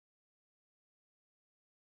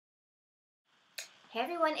Hey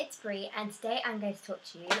everyone, it's Brie, and today I'm going to talk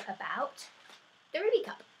to you about the Ruby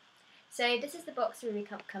Cup. So this is the box the Ruby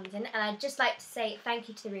Cup comes in, and I'd just like to say thank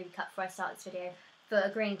you to the Ruby Cup before I start this video for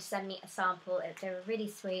agreeing to send me a sample. They were really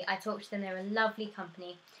sweet. I talked to them, they're a lovely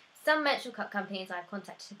company. Some menstrual cup companies I've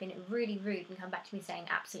contacted have been really rude and come back to me saying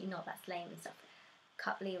absolutely not, that's lame and stuff.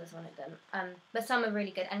 Cupley was one of them. But some are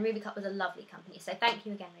really good, and Ruby Cup was a lovely company, so thank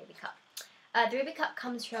you again, Ruby Cup. The Ruby Cup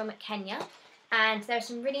comes from Kenya. And there are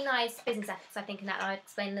some really nice business ethics, I think, in that I'll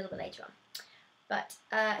explain a little bit later on. But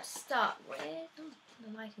to start with,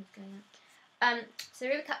 the lighting's going up. So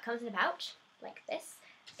the Ruby Cup comes in a pouch, like this.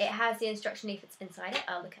 It has the instruction leaflets inside it.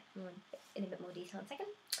 I'll look at them in a bit more detail in a second.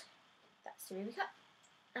 That's the Ruby Cup.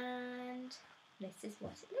 And this is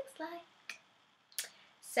what it looks like.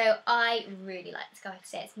 So I really like this cup. Like I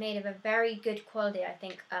say, it's made of a very good quality, I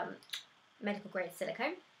think, medical grade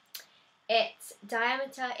silicone. Its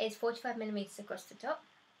diameter is 45mm across the top.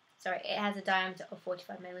 Sorry, it has a diameter of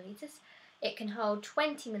 45mm. It can hold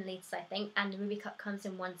 20ml, I think, and the Ruby Cup comes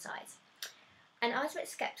in one size. And I was a bit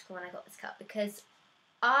sceptical when I got this cup because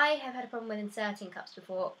I have had a problem with inserting cups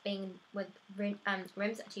before, being with rims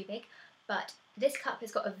that are too big. But this cup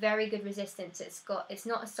has got a very good resistance. It's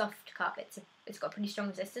not a soft cup. It's got pretty strong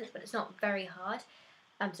resistance, but it's not very hard.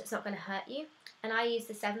 So it's not going to hurt you. And I used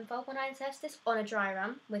the 7-fold when I inserted this on a dry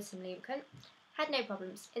run with some lubricant. Had no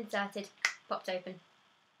problems. Inserted, popped open,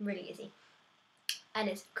 really easy. And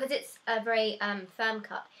it's because it's a very firm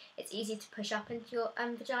cup, it's easy to push up into your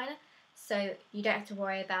vagina, so you don't have to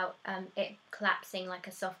worry about it collapsing like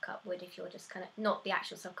a soft cup would if you're just kind of, not the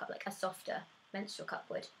actual soft cup, like a softer menstrual cup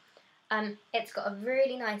would. It's got a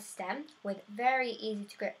really nice stem with very easy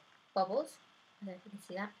to grip bobbles. I don't know if you can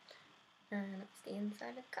see that. And that's the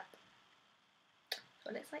inside of the cup. That's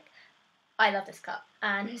what it looks like. I love this cup,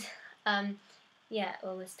 and yeah,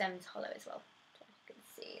 well, the stem's hollow as well. So you can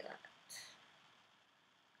see that.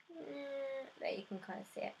 There, you can kind of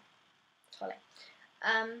see it. It's hollow.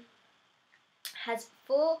 Has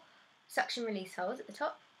 4 suction release holes at the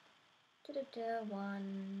top.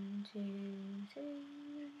 1, 2, 3,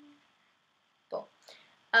 4.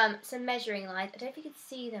 Some measuring lines. I don't know if you could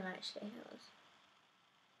see them actually.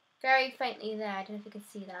 Very faintly there, I don't know if you can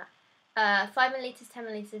see that. 5ml,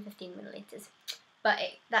 10ml, 15ml. But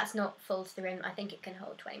that's not full to the rim. I think it can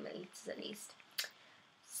hold 20ml at least.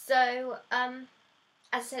 So, as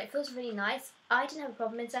I said, it feels really nice. I didn't have a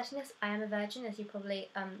problem inserting this. I am a virgin, as you probably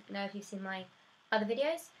know if you've seen my other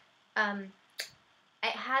videos.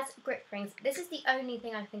 It has grip rings. This is the only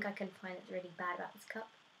thing I think I can find that's really bad about this cup,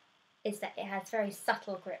 is that it has very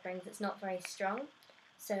subtle grip rings. It's not very strong.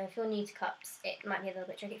 So if you're new to cups, it might be a little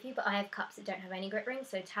bit tricky for you, but I have cups that don't have any grip rings,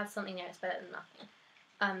 so to have something there is better than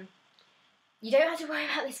nothing. You don't have to worry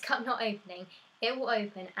about this cup not opening. It will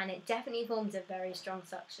open, and it definitely forms a very strong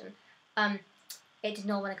suction. It did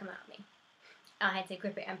not want to come out of me. I had to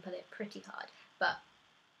grip it and pull it pretty hard, but,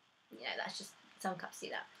 you know, that's just, some cups do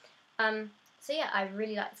that. So yeah, I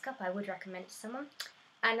really like this cup. I would recommend it to someone.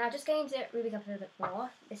 And now just going into Ruby Cup a little bit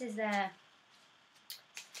more. This is their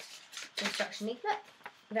instruction leaflet.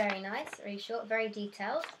 Very nice, very short, very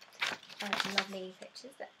detailed. Some lovely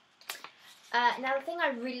pictures there. Now the thing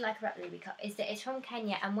I really like about the Ruby Cup is that it's from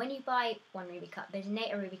Kenya, and when you buy one Ruby Cup, they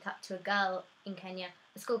donate a Ruby Cup to a girl in Kenya,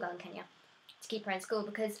 a schoolgirl in Kenya, to keep her in school,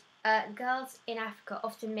 because girls in Africa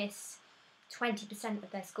often miss 20% of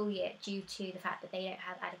their school year due to the fact that they don't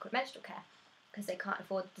have adequate menstrual care, because they can't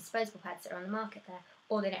afford the disposable pads that are on the market there,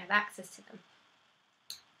 or they don't have access to them.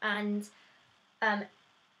 And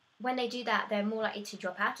when they do that, they're more likely to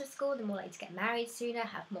drop out of school, they're more likely to get married sooner,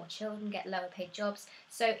 have more children, get lower paid jobs.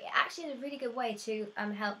 So it actually is a really good way to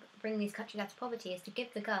help bring these countries out of poverty, is to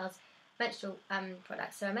give the girls menstrual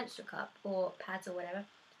products, so a menstrual cup or pads or whatever,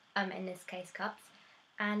 in this case cups,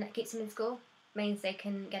 and it keeps them in school, means they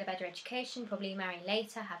can get a better education, probably marry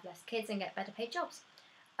later, have less kids and get better paid jobs.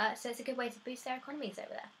 So it's a good way to boost their economies over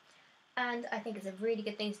there. And I think it's a really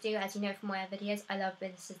good thing to do. As you know from my other videos, I love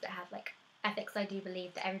businesses that have like ethics. I do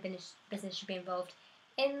believe that every business should be involved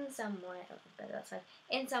in some way,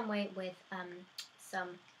 with some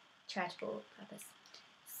charitable purpose.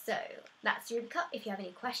 So that's the Ruby Cup. If you have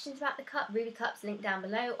any questions about the cup, Ruby Cup's linked down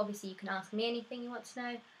below. Obviously you can ask me anything you want to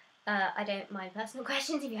know. I don't mind personal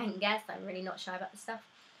questions if you hadn't guessed. I'm really not shy about this stuff.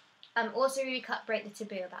 Also, Ruby Cup break the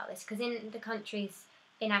taboo about this, because in the countries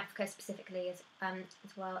in Africa specifically as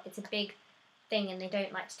well, it's a big thing and they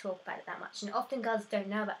don't like to talk about it that much, and often girls don't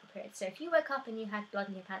know about the period, so if you woke up and you had blood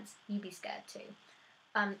in your pants, you'd be scared too.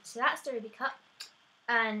 So that's the Ruby Cup,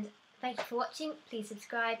 and thank you for watching. Please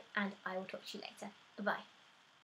subscribe, and I will talk to you later. Bye bye.